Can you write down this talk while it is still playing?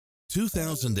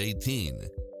2018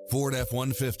 Ford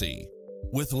F-150.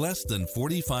 With less than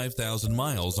 45,000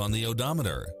 miles on the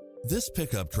odometer, this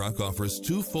pickup truck offers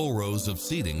 2 full rows of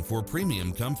seating for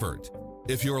premium comfort.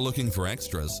 If you're looking for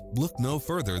extras, look no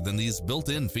further than these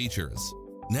built-in features: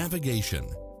 navigation,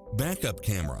 backup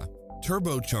camera,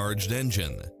 turbocharged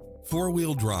engine,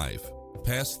 4-wheel drive,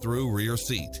 pass-through rear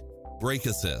seat, brake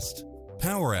assist,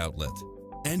 power outlet,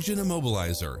 engine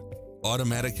immobilizer,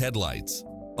 automatic headlights,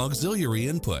 auxiliary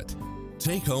input.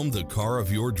 Take home the car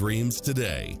of your dreams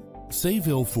today.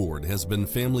 Sayville Ford has been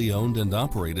family-owned and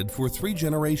operated for 3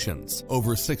 generations,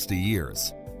 over 60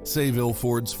 years. Sayville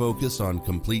Ford's focus on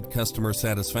complete customer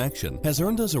satisfaction has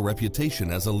earned us a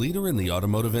reputation as a leader in the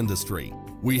automotive industry.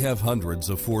 We have hundreds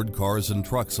of Ford cars and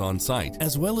trucks on site,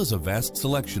 as well as a vast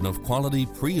selection of quality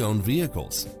pre-owned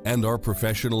vehicles. And our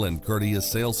professional and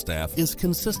courteous sales staff is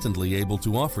consistently able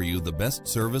to offer you the best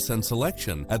service and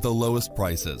selection at the lowest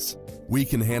prices. We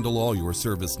can handle all your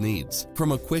service needs,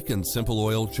 from a quick and simple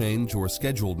oil change or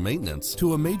scheduled maintenance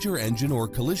to a major engine or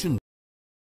collision